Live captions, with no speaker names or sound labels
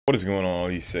What is going on, all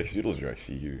these sex doodles I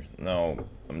see you? Now,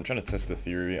 I'm trying to test the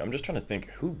theory. I'm just trying to think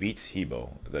who beats Hebo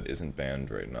that isn't banned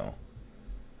right now.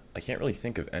 I can't really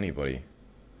think of anybody.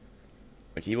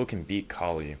 Like, Hebo can beat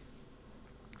Kali.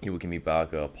 Hebo can beat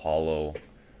Baka, Apollo,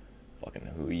 fucking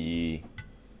Hui.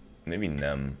 Maybe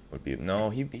Nem would be... No,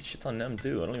 he shits on Nem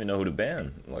too. I don't even know who to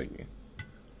ban. Like,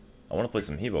 I want to play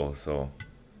some Hebo, so...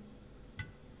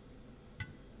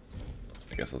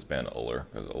 I guess let's ban Uller,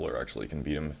 because Uller actually can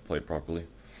beat him if played properly.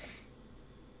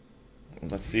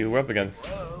 Let's see who we're up against.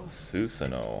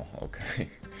 Susano. Okay.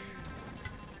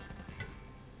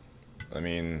 I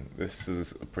mean, this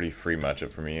is a pretty free matchup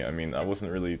for me. I mean, I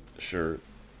wasn't really sure.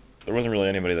 There wasn't really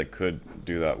anybody that could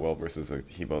do that well versus a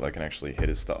Hebo that can actually hit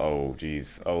his stuff. Oh,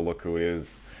 jeez. Oh, look who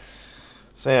is.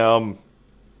 Sam.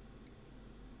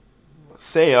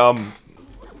 Sam.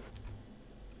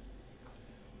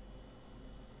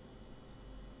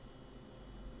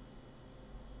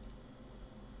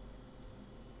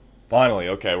 Finally,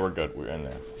 okay, we're good. We're in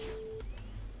there.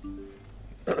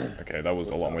 Okay, that was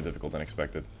a lot more difficult than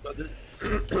expected.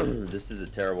 This is a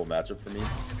terrible matchup for me.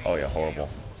 Oh yeah, horrible.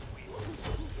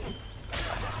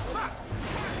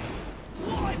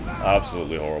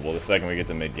 Absolutely horrible. The second we get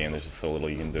to mid-game, there's just so little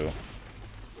you can do.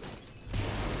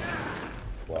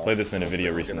 Well, I played this in a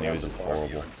video recently, it was just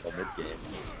horrible.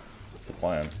 That's the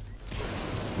plan. It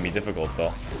can be difficult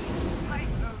though.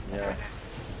 Yeah,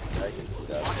 I can see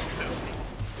that.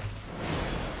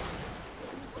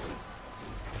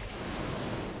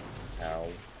 Ow.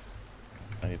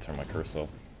 I need to turn my cursor off.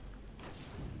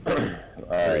 There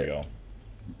There you go.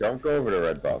 Don't go over to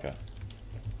red buff. Okay.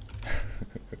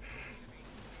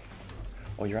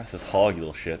 Oh, your ass is hog, you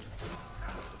little shit.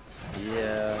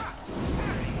 Yeah.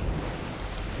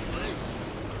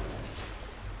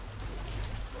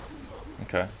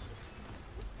 Okay.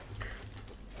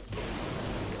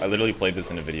 I literally played this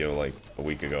in a video like a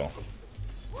week ago.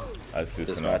 As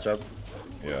This Susano. matchup,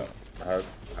 Yeah.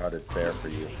 how did it fare for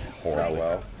you? Horribly. How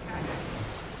well?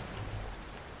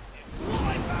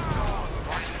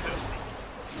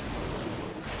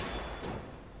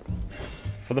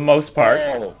 For the most part.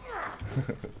 Oh!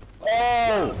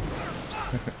 Oh!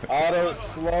 Auto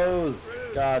slows.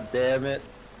 God damn it.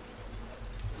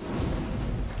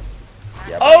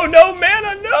 Yep. Oh no,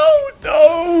 mana, no!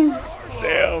 No!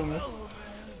 Sam!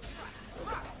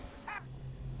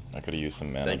 I could have used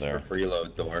some mana Thanks there. for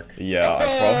preload, dork. Yeah, I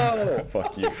Oh! probably...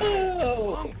 Fuck you.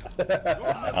 Oh!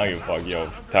 I don't give a fuck, yo.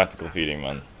 Tactical feeding,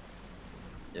 man.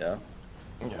 Yeah.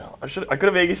 Yeah, I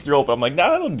could have Aegis throw up, but I'm like,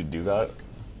 nah, I don't need to do that.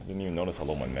 I didn't even notice how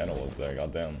low my mana was there,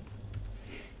 goddamn.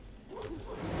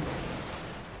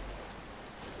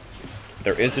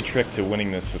 There is a trick to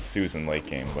winning this with Susan late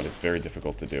game, but it's very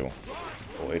difficult to do.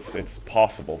 Well, it's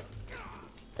possible.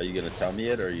 Are you gonna tell me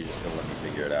it, or are you just gonna let me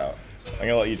figure it out? I'm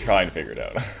gonna let you try and figure it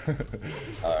out.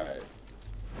 Alright.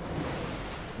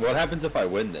 What happens if I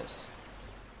win this?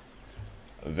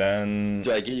 Then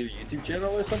Do I get you a YouTube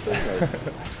channel or something? Or...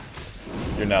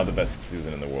 you're now the best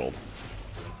Susan in the world.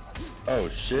 Oh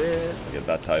shit. I get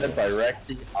that title. Said by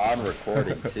Rexy on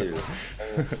recording too.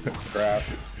 Holy crap.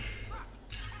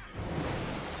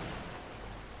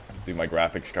 Do my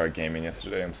graphics card gaming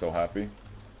yesterday, I'm so happy.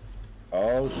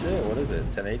 Oh shit, what is it?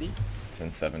 1080?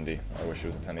 1070. I wish it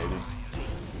was a 1080.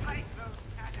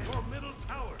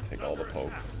 Take all the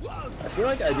poke. I feel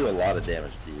like I do a lot of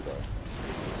damage to you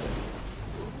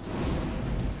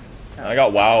though. I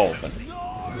got WoW open.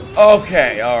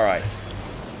 Okay, alright.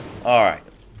 Alright.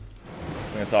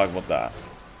 We're gonna talk about that.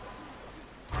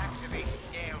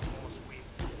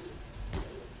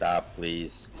 Stop,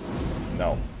 please.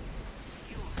 No.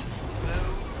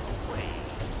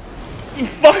 You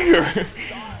fucker!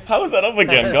 How is that up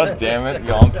again? God damn it.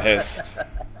 Yo, I'm pissed.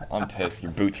 I'm pissed.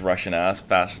 Your boots Russian ass.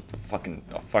 Fast. Fucking.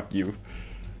 Oh, fuck you.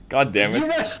 God damn You it.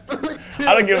 rush boots too!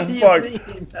 I don't give What a do fuck. you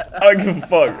mean? I don't give a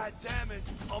fuck.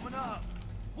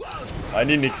 I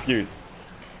need an excuse.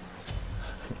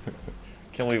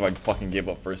 Can't believe I fucking gave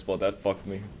up first blood. That fucked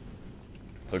me.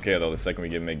 It's okay though. The second we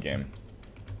get mid game,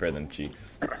 better than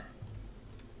cheeks. I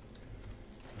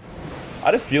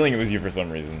had a feeling it was you for some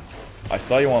reason. I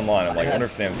saw you online. I'm like, I wonder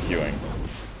if Sam's queuing.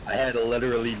 I had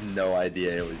literally no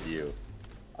idea it was you.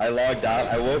 I logged out.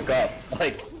 I woke up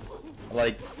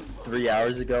like 3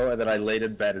 hours ago, and then I laid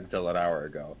in bed until an hour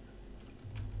ago.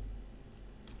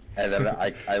 And then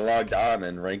I logged on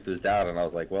and ranked was down, and I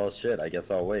was like, well, shit, I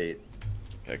guess I'll wait.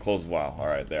 Okay, close WoW.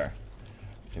 Alright, there.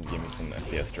 It's gonna give me some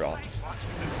FPS drops.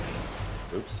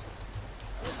 Oops.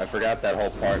 I forgot that whole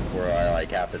part where I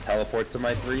like have to teleport to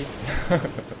my 3.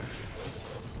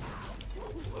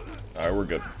 Alright, we're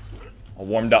good. All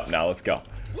warmed up now, let's go.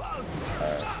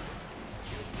 Alright.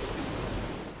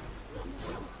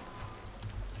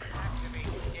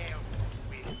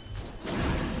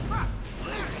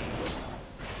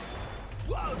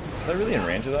 Was I really in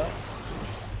range of that?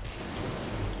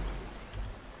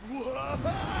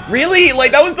 Really?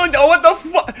 Like, that was the... Oh, what the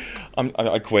fuck?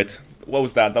 I quit. What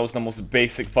was that? That was the most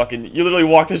basic fucking... You literally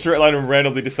walked a straight line and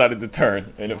randomly decided to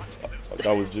turn. And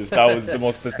that was the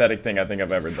most pathetic thing I think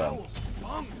I've ever done.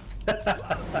 We're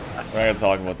not gonna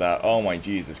talk about that. Oh my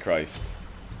Jesus Christ.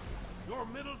 Your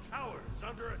middle tower is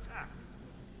under attack.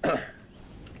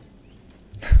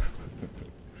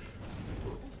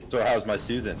 So how's my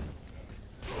Susan?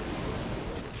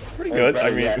 It's pretty good.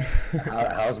 I mean...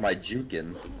 how's my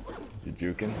jukin'? You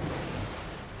juking?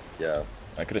 Yeah.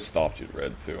 I could have stopped you at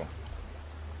red too.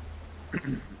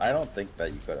 I don't think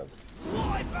that you could have.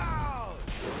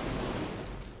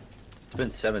 It's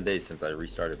been 7 days since I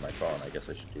restarted my phone. I guess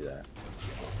I should do that.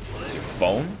 Your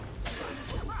phone?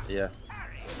 Yeah.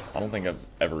 I don't think I've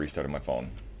ever restarted my phone.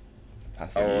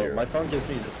 Past a Oh, year. my phone gives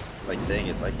me this like thing.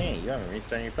 It's like, hey, you haven't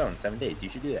restarted your phone in 7 days. You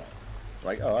should do that. I'm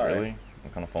like, oh, alright. Really?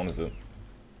 What kind of phone is it?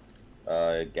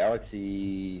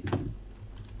 Galaxy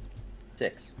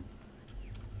 6.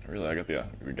 Really? I got the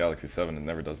Galaxy 7. It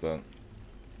never does that.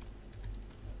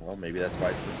 Well, maybe that's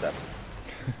why it's the 7.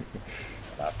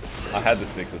 I had the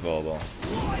 6 as well, though.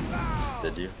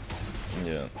 Did you?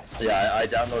 Yeah. Yeah, I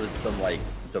downloaded some like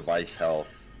device health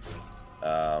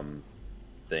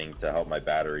thing to help my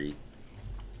battery.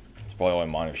 It's probably why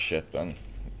mine is shit then.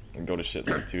 I can go to shit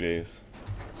in like 2 days.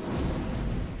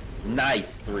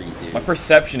 Nice 3, dude. My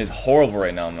perception is horrible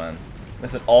right now, man.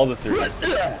 Missing all the 3s.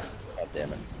 God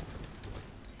damn it.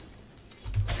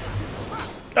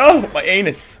 Oh, my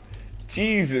anus.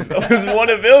 Jesus, that was one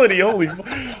ability. Holy. Alright,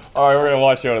 we're gonna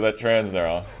watch out of that trans there,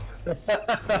 huh?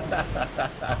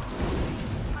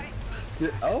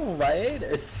 Oh, my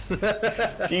anus.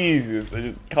 Jesus, I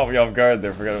just caught me off guard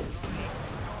there. Forgot.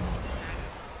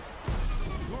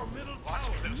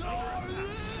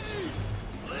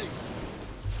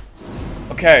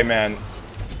 Okay, man.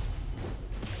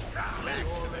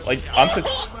 Like,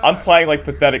 I'm playing like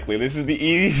pathetically. This is the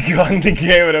easiest gun in the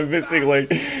game, and I'm missing like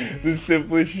the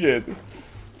simplest shit.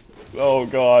 Oh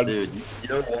god. Dude,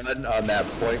 you're one on that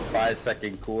 0.5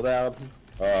 second cooldown.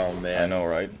 Oh man. I know,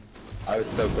 right? I was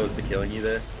so close to killing you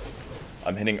there.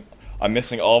 I'm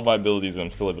missing all of my abilities, and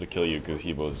I'm still able to kill you because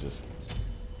Hebo's just.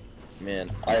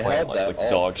 Man, I held like, that like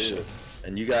dog too. shit.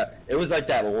 And you got, it was like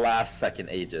that last second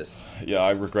Aegis. Yeah,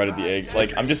 I regretted the egg.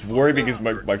 Like, I'm just worried because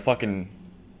my fucking...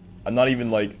 I'm not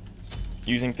even, like,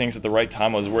 using things at the right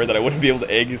time. I was worried that I wouldn't be able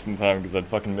to Aegis in time because I'd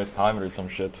fucking mistime it or some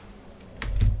shit.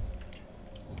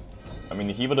 I mean,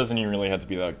 the Hebo doesn't even really have to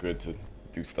be that good to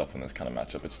do stuff in this kind of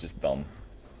matchup. It's just dumb.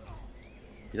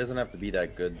 He doesn't have to be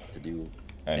that good to do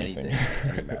Anything.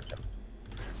 any matchup.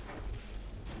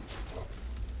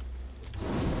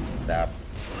 That's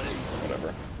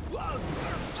Whatever.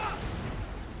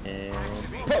 and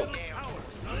poke.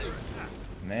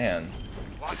 Man.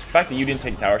 The fact that you didn't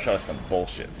take tower shot is some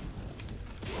bullshit.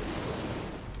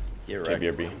 Get Okay,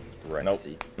 wrecked. BRB. Wrecked, Nope.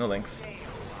 see. No thanks.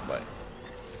 Bye.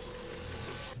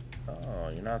 Oh,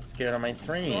 you're not scared of my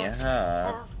 3,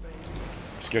 huh?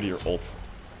 I'm scared of your ult.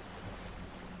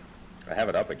 I have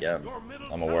it up again.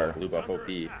 I'm aware. Blue buff OP.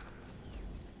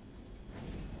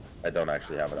 I don't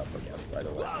actually have it up again, by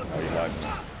the way. Oh, you lied.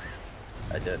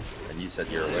 I did. And you said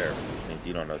you're aware. Which means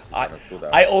you don't know Susano's cooldown.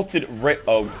 I ulted right.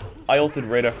 Oh, I ulted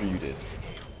right after you did.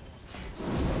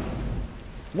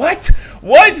 What?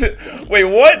 What? Wait,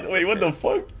 what? Wait, what the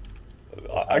fuck?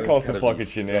 I was call some gonna be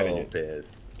fucking shenanigans. So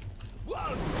pissed.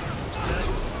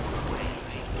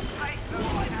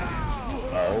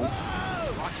 Oh.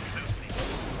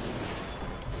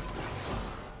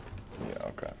 Yeah.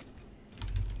 Okay.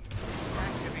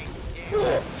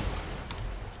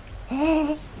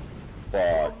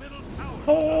 Fuck.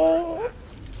 Oh.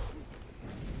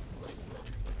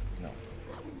 No.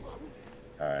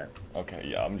 Alright. Okay.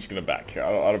 Yeah. I'm just gonna back here.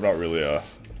 I'm not really Alright,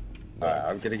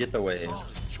 I'm gonna get the wave.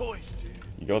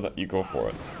 You go. You go for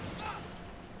it.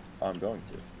 I'm going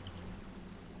to.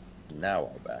 Now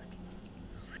I'll back.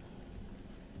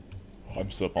 I'm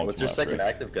so pumped. What's for your my second race.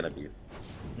 active gonna be?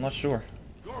 I'm not sure.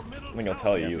 I don't think I'll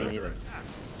tell you Me either. neither.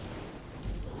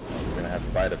 We're gonna have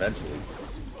to buy it eventually.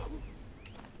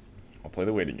 I'll play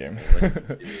the waiting game.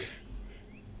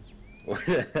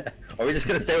 Are we just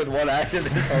gonna stay with one active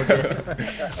this whole game?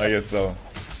 I guess so.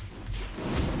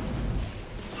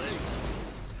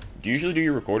 Do you usually do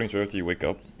your recordings right after you wake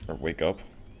up? Or wake up?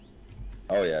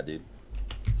 Oh yeah, dude.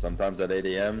 Sometimes at 8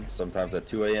 AM, sometimes at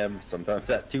 2 AM, sometimes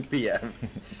at 2 PM.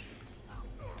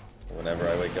 Whenever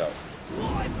I wake up.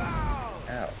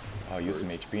 Ow. Oh, you use some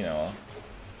HP now,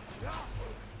 huh?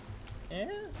 Eh?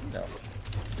 No.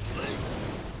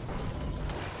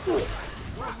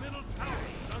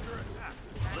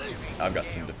 I've got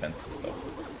some defenses though.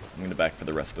 I'm gonna back for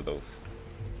the rest of those.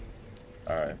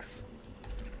 Alright. Thanks.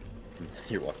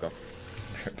 You're welcome.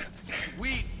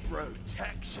 Sweet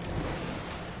protection.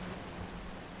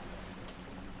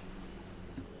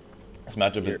 This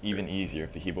matchup is even easier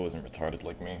if the Hebo isn't retarded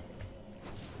like me.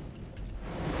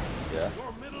 Yeah.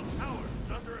 Your middle tower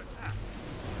is under attack.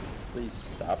 Please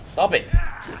stop. Stop it!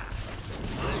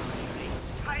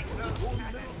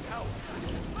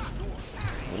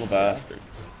 Little bastard.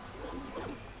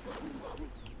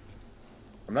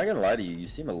 I'm not gonna lie to you, you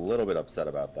seem a little bit upset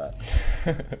about that.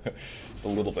 Just a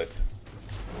little bit.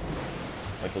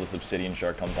 Wait till this obsidian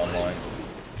shark comes online.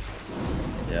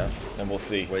 Yeah? Then we'll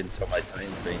see. Wait until my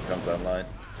Titan's vein comes online.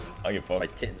 I don't give a My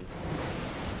fuck. kittens.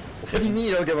 What do you mean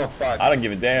you don't give a fuck? I don't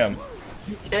give a damn.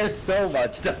 You care so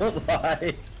much, don't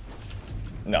lie.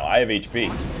 No, I have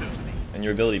HP. And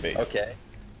your ability base. Okay.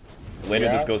 The later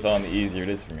Yeah. this goes on, the easier it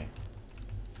is for me.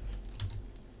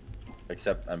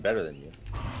 Except I'm better than you.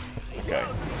 Okay.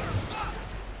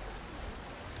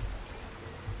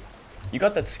 You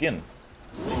got that skin.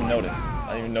 I didn't even notice. I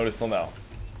didn't even notice till now.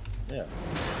 Yeah.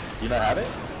 You not have it?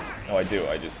 Oh, I do.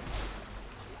 I just...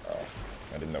 Oh.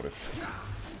 I didn't notice.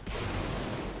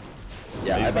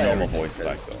 Yeah, Use I the thought normal everything voice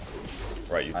back was-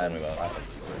 though. Right, you told me that. I'm a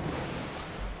user.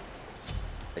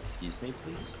 Excuse me,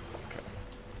 please? Okay.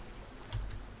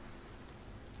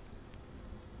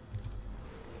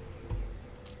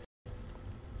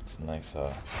 It's a nice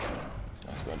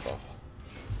red buff.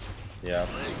 Yeah.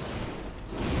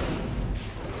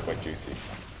 It's quite juicy.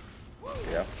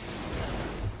 Yeah.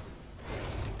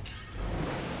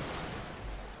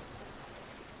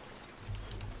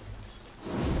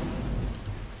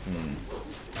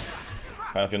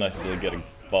 Kinda feel nice to be able to get a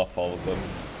buff all of a sudden.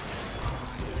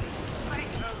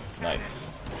 Nice.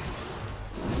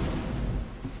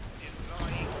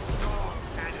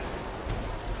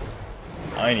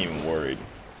 I ain't even worried.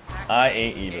 I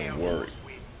ain't even worried.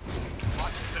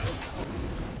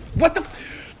 What the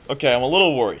f— Okay, I'm a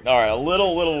little worried. Alright, a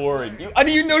little worried. I didn't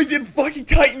even notice you had fucking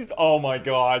Titans! Oh my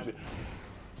god.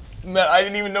 Man, I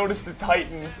didn't even notice the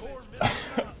Titans.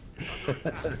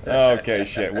 Okay,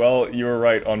 shit. Well, you were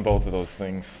right on both of those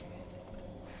things.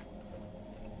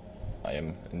 I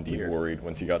am indeed Weird. worried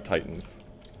once you got Titans.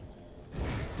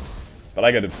 But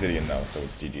I got Obsidian now, so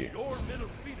it's GG. Your middle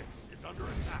phoenix is under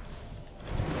attack.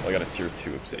 I got a tier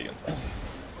 2 Obsidian.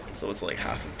 So it's like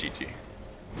half of GG.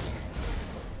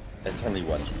 It's only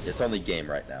one. It's only game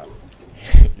right now.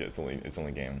 Yeah, it's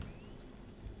only game.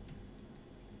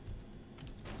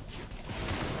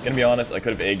 Gonna be honest, I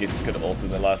could have Aegis, could have ulted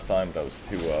the last time, but I was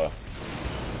too,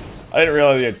 I didn't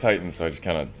realize he had Titans, so I just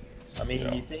kinda... I mean, You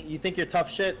know. you think you're tough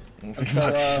shit until,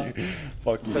 Fuck you.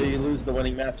 Fuck until you. you lose the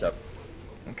winning matchup.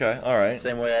 Okay, alright.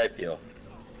 Same way I feel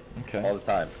all Okay. the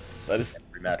time. That is...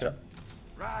 Every matchup. Okay.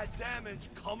 Ride damage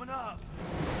coming up.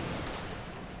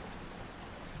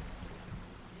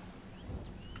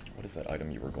 What is that item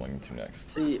you were going to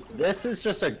next? See, this is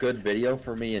just a good video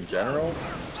for me in general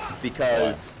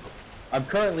because I'm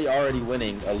currently already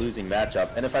winning a losing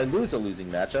matchup, and if I lose a losing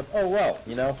matchup, oh well,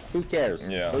 you know, who cares?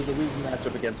 Yeah. It was a losing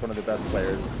matchup against one of the best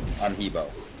players on Hebo.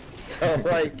 So,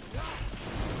 like,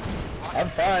 I'm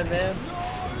fine, man.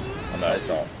 I'm Nice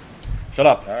out. ult. Shut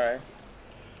up! Alright.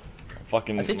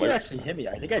 Fucking... I think you actually hit me.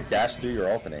 I think I dashed through your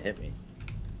ult and it hit me.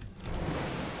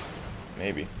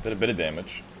 Maybe. Did a bit of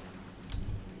damage.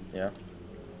 Yeah.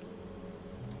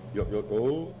 Yo, yo,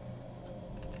 oh.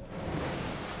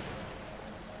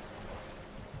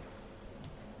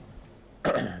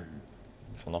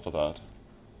 That's enough of that.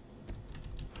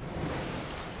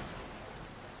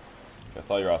 I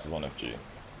thought your ass was on FG.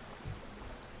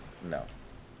 No.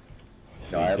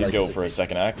 So No, I you had did like go 60. for a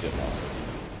second active.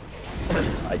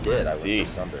 I did. I See. went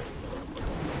for Sunder.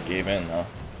 Gave in, huh?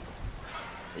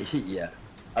 Yeah.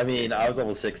 I mean, I was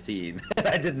level 16.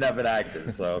 I didn't have an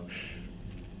active, so...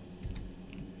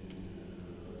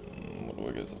 What do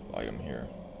I get as an item here?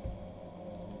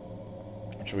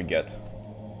 What should we get?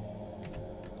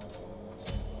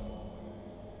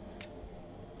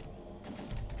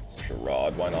 Sure,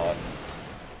 Rod, why not?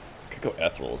 Could go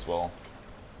Ethereal as well.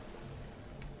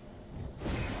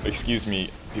 Excuse me,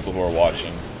 people who are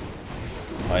watching.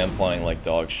 I am playing like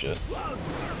dog shit.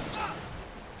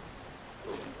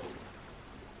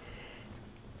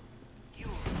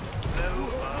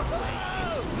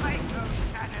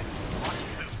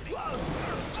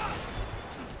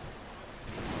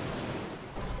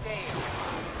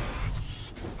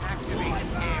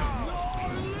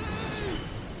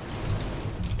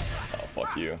 Oh,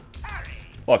 fuck you.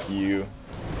 Fuck you.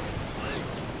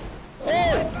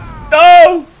 Oh!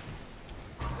 No!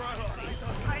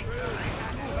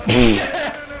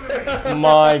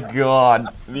 My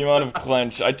god. The amount of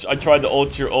clench. I tried to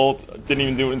ult your ult. Didn't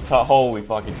even do it in time. Holy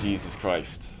fucking Jesus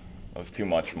Christ. That was too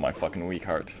much for my fucking weak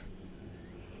heart.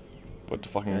 What to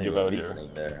fucking give out here?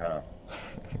 There, huh?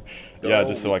 Yeah,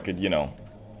 just so I could, you know,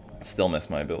 still miss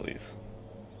my abilities.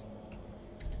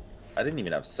 I didn't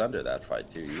even have Sunder that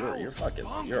fight, dude.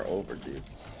 You're over, dude.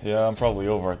 Yeah, I'm probably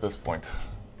over at this point.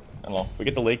 I don't know. If we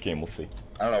get the late game, we'll see.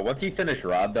 I don't know. Once you finish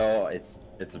Rod, though, it's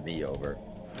me over.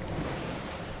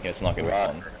 Yeah, it's not gonna be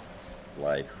Rod, fun.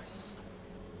 life.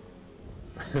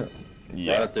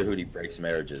 Yeah. Rod up to Hootie breaks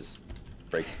marriages,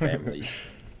 breaks families.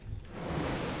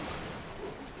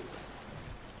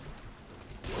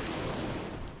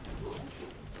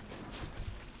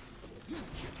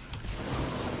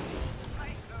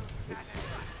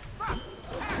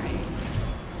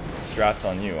 Strats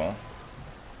on you, huh?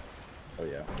 Oh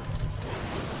yeah.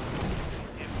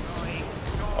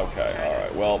 Okay,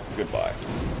 alright. Well, goodbye.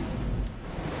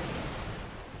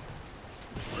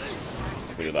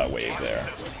 Clear that wave there.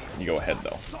 You go ahead,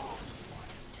 though.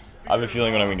 I have a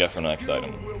feeling what I'm gonna get for the next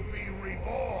item.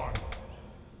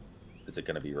 Is it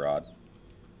gonna be Rod?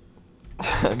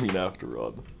 I mean, after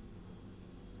Rod.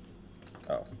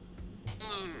 Oh.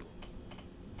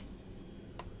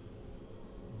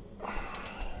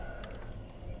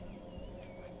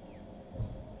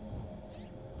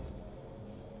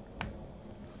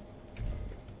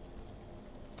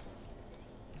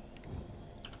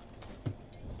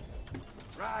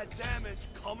 Ride damage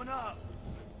coming up.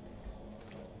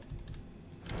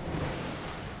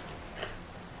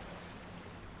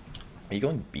 Are you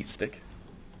going beat stick?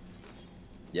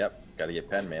 Yep. Gotta get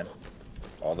pen, man.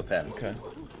 All the pen. Okay.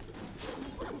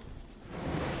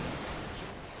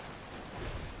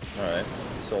 Alright.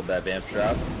 Sold that vamp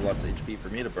trap. Less HP for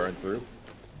me to burn through.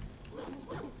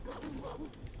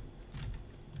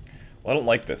 Well, I don't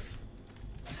like this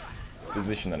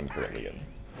position that I'm currently in.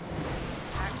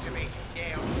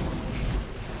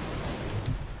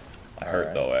 I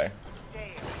hurt though, eh?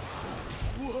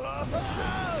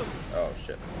 Oh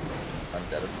shit. I'm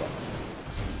dead as fuck.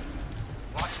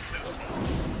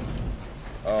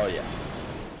 Oh yeah.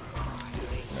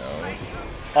 No.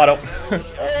 Auto.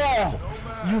 Oh!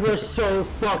 You were so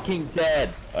fucking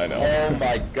dead. I know. Oh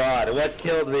my god. What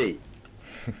killed me?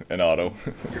 An auto.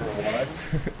 You're what?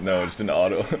 No, just an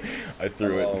auto. I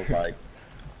threw Oh it. my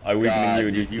I weakened god. you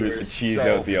and Dude, just you threw were it, cheesed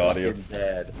so out the audio. fucking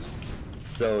dead.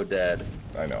 So dead.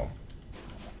 I know.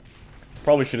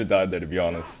 Probably should have died there, to be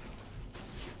honest.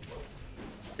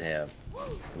 Damn.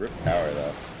 Rip power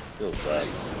though. Still dead.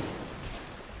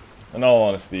 In all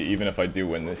honesty, even if I do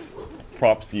win this,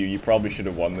 props to you, you probably should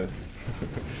have won this.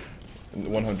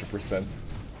 100%.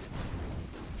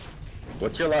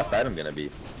 What's your last item gonna be?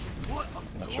 What?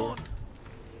 Not sure.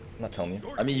 I'm not telling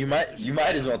you. I mean, you might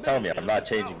as well tell me. I'm not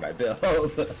changing my build.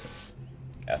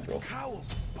 Ethereal.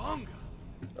 Cowabunga.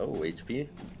 Oh, HP.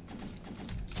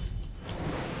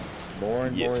 More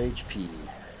and Yeah. more HP.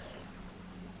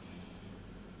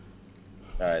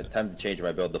 Alright, time to change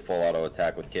my build to full auto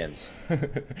attack with Kins.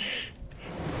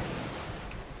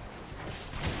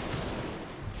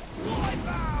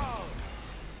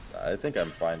 I think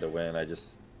I'm fine to win. I just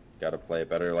gotta play it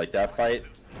better. Like that fight,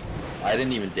 I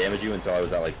didn't even damage you until I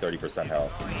was at like 30%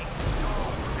 health.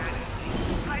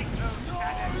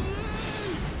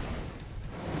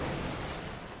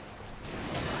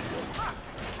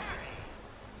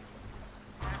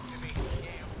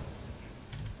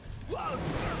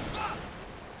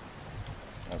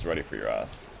 I was ready for your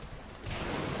ass.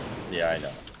 Yeah, I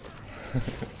know.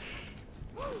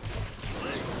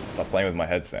 Stop playing with my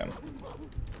head, Sam.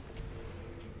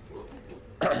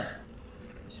 You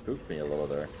spooked me a little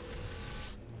there.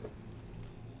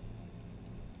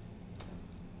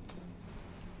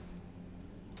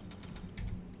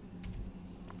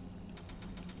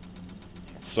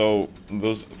 So,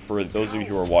 for those of you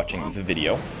who are watching the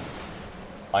video,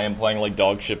 I am playing like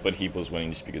dog shit, but Heepo's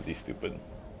winning just because he's stupid.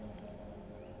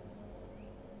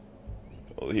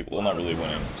 Well, not really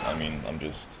winning. I mean, I'm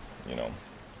just, you know,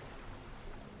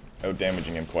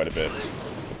 out-damaging him quite a bit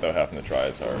without having to try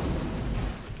as hard.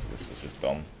 So this is just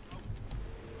dumb.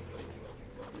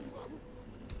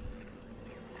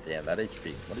 Damn, that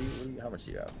HP. How much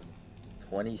do you have?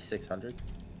 2,600?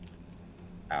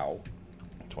 Ow.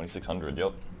 2,600,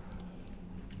 yep.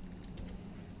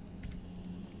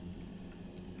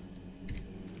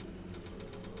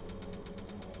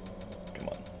 Come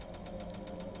on.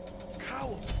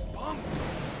 Cowabunga.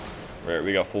 Right,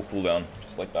 we got full cooldown,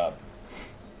 just like that.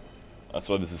 That's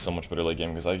why this is so much better late game,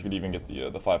 because I could even get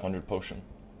the 500 potion.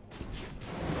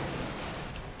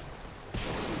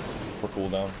 For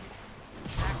cooldown.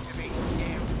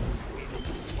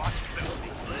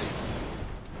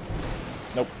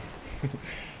 Nope.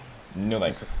 No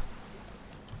thanks.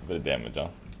 It's a bit of damage, huh?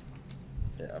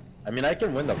 Yeah. I mean, I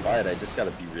can win the fight. I just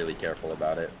gotta be really careful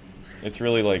about it. It's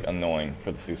really, like, annoying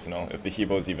for the Susano. If the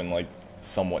Hebo's even, like,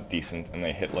 somewhat decent and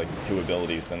they hit, like, 2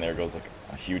 abilities, then there goes, like,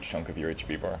 a huge chunk of your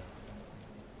HP bar.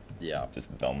 Yeah.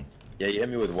 Just dumb. Yeah, you hit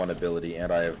me with 1 ability,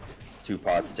 and I have 2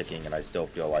 pots ticking, and I still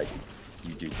feel like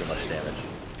you do too much damage.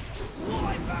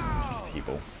 Just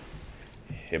Hebo.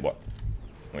 Hebo.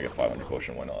 We get 500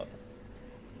 potion, why not?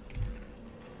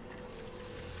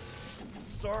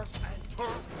 Surf and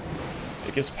turf.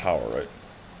 It gives power, right?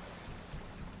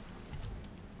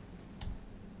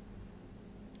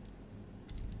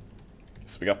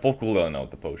 So we got full cooldown now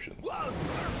with the potion.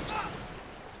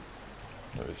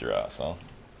 Where's your ass, huh?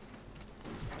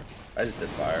 I just did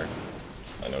fire.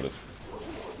 I noticed.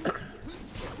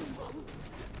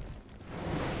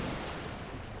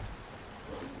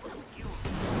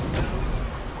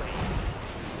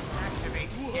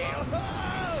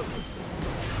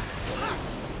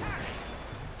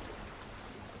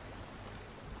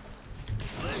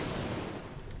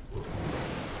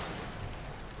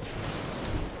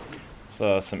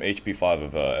 It's some HP 5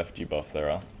 of FG buff there,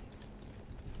 huh?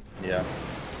 Yeah.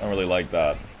 I don't really like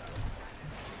that.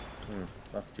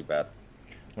 That's too bad.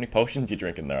 How many potions you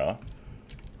drinking there,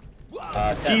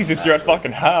 huh? 10, Jesus, you're at actually.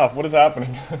 fucking half. What is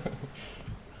happening?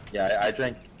 Yeah, I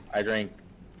drank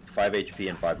 5 HP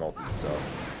and 5 multis, so.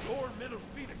 Your middle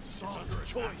phoenix is under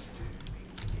choice,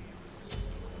 dude.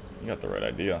 You got the right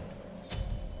idea.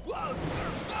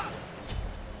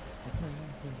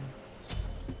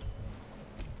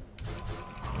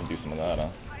 Let me do some of that, huh?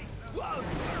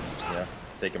 Yeah.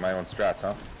 Taking my own strats,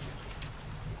 huh?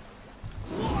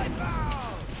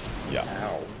 Yeah.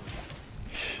 Ow.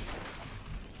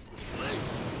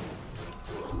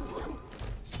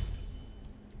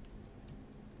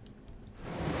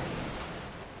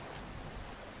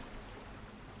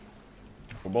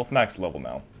 We're both max level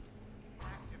now.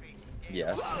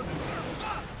 Yes.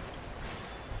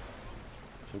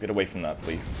 So get away from that,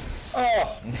 please.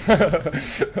 Oh!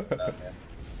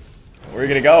 Where are you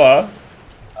gonna go, huh?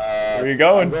 Where are you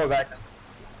going? I'm going back.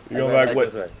 You going back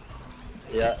what? This way.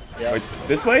 Yeah, yeah. Wait,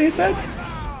 this way, you said?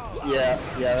 Yeah,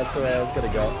 that's the way I was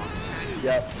gonna go.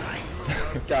 Yep.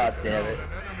 God damn it.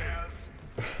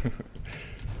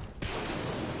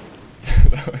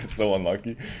 That was so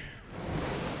unlucky.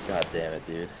 God damn it,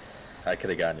 dude. I could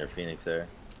have gotten your Phoenix there.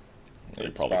 Yeah, you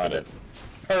It probably spawned could at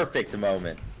have. perfect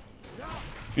moment.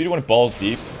 If you went balls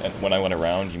deep, and when I went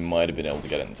around, you might have been able to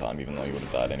get it in time, even though you would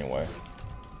have died anyway.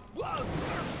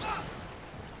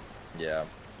 Yeah.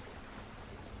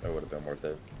 That would have been worth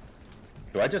it.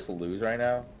 Do I just lose right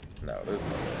now? No, there's no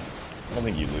way. I don't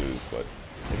think you lose, but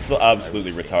it's still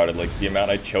absolutely retarded. Like, the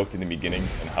amount I choked in the beginning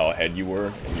and how ahead you were,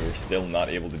 and you were still not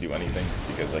able to do anything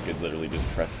because I could literally just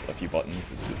press a few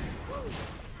buttons. It's just...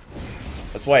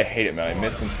 That's why I hate it, man. I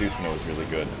miss when Susano was really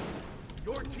good.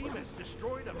 Your team has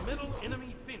destroyed a middle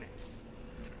enemy phoenix.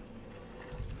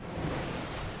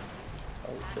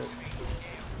 Oh shit.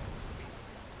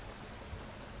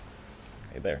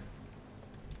 Hey there.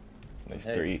 Nice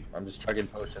Hey, 3. I'm just chugging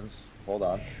potions. Hold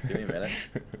on. Give me a minute.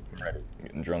 I'm ready.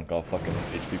 Getting drunk off fucking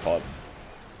HP pots.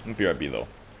 I'm BRB though.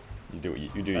 You do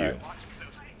you do you. Alright.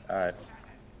 Alright.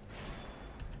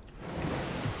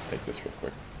 Take this real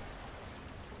quick.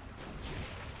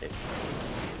 Okay.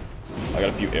 I got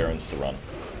a few errands to run.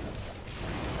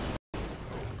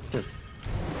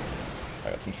 I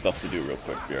got some stuff to do real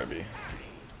quick, BRB.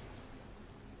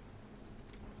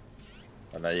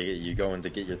 And now you going to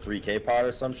get your 3K pot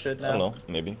or some shit now? I don't know,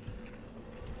 maybe.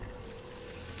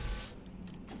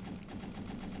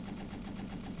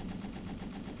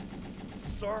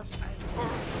 Surf and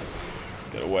turf.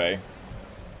 Get away.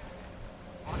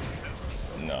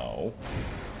 No.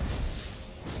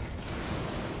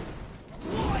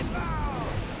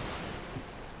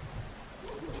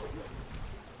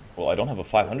 Well, I don't have a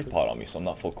 500 pot on me, so I'm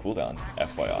not full cooldown,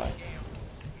 FYI.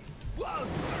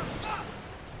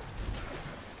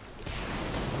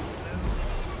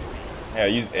 Yeah, I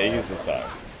used Aegis this time.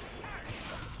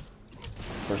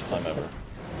 First time ever.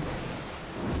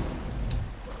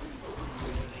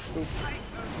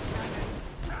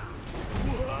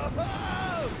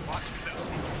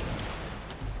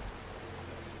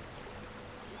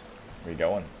 Where you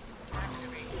going?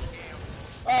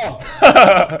 Oh!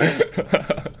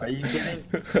 Are you kidding?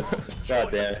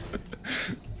 God damn it.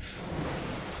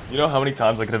 You know how many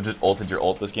times I could have just ulted your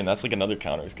ult this game? That's like another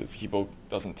counter, because Hebo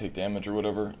doesn't take damage or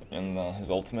whatever in his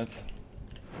ultimate.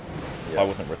 If I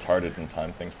wasn't retarded and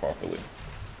timed things properly.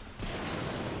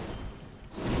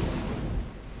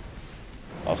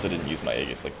 I also didn't use my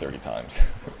Aegis like 30 times.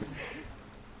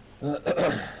 You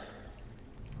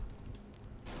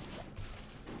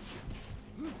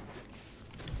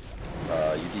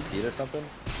DC'd or something?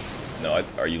 No,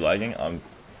 are you lagging? I'm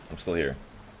still here.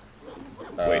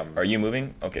 Wait, Um, are you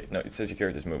moving? Okay, no, it says your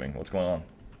character's moving. What's going on?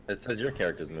 It says your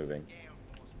character's moving.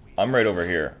 I'm right over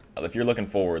here. If you're looking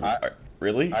forward,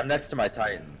 really? I'm next to my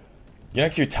Titan. You're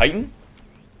next to your Titan?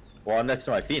 Well, I'm next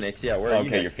to my Phoenix. Yeah, where are you? Okay,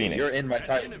 next your to? Phoenix. You're in my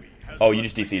Titan. Oh, you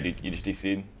just DC'd. You just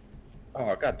DC'd?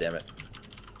 Oh, god damn it.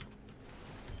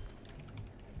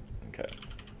 Okay.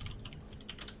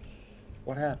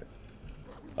 What happened?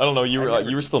 I don't know. You I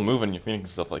never- were still moving your Phoenix and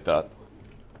stuff like that.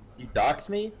 You doxed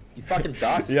me? You fucking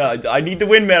doxed me? Yeah, I need to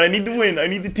win, man. I need to win. I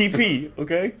need the TP.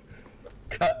 Okay.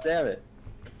 God damn it.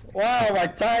 Wow, my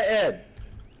Titan!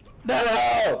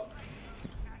 No!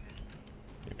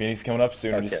 Your Phoenix is coming up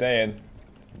soon. I'm just Okay. saying.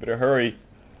 You better hurry.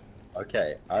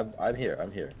 Okay, I'm here.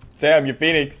 I'm here. Sam, your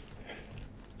Phoenix.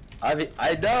 I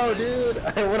know, dude.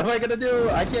 What am I gonna do?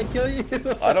 I can't kill you.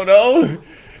 I don't know.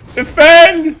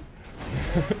 Defend.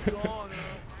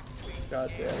 God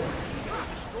damn it.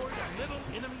 Destroyed a middle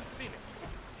enemy Phoenix.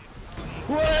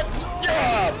 What?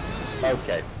 Yeah.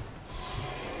 Okay.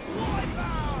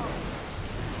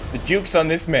 The juke's on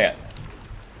this man.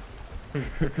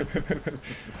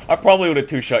 I probably would have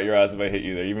two-shot your ass if I hit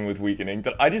you there, even with weakening.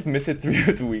 Did I just miss it through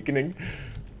with weakening?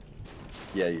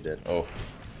 Yeah, you did. Oh.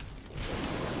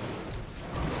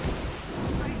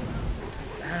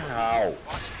 Ow.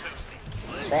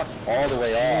 Fuck all the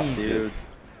way off, dude.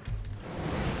 Jesus.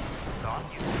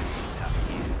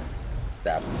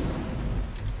 Stab.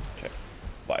 Okay.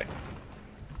 Bye.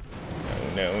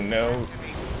 No, no, no.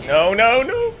 No, no,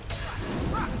 no.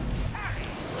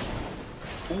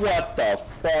 What the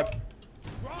fuck?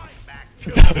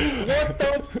 What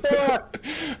the fuck?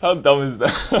 How dumb is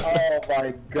that? Oh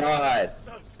my god.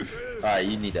 Alright,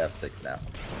 you need F6 now.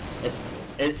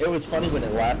 It was funny when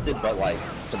it lasted, but like,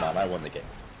 come on, I won the game.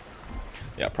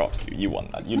 Yeah, props to you. You won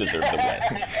that. You deserve the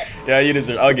win. Yeah, you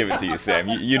deserve. I'll give it to you, Sam.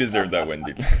 You deserve that win,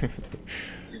 dude.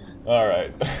 All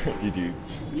right, GG.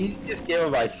 You just gave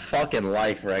him my fucking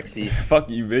life, Rexy. Fuck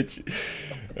you, bitch.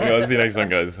 Okay, I'll see you next time,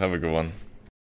 guys. Have a good one.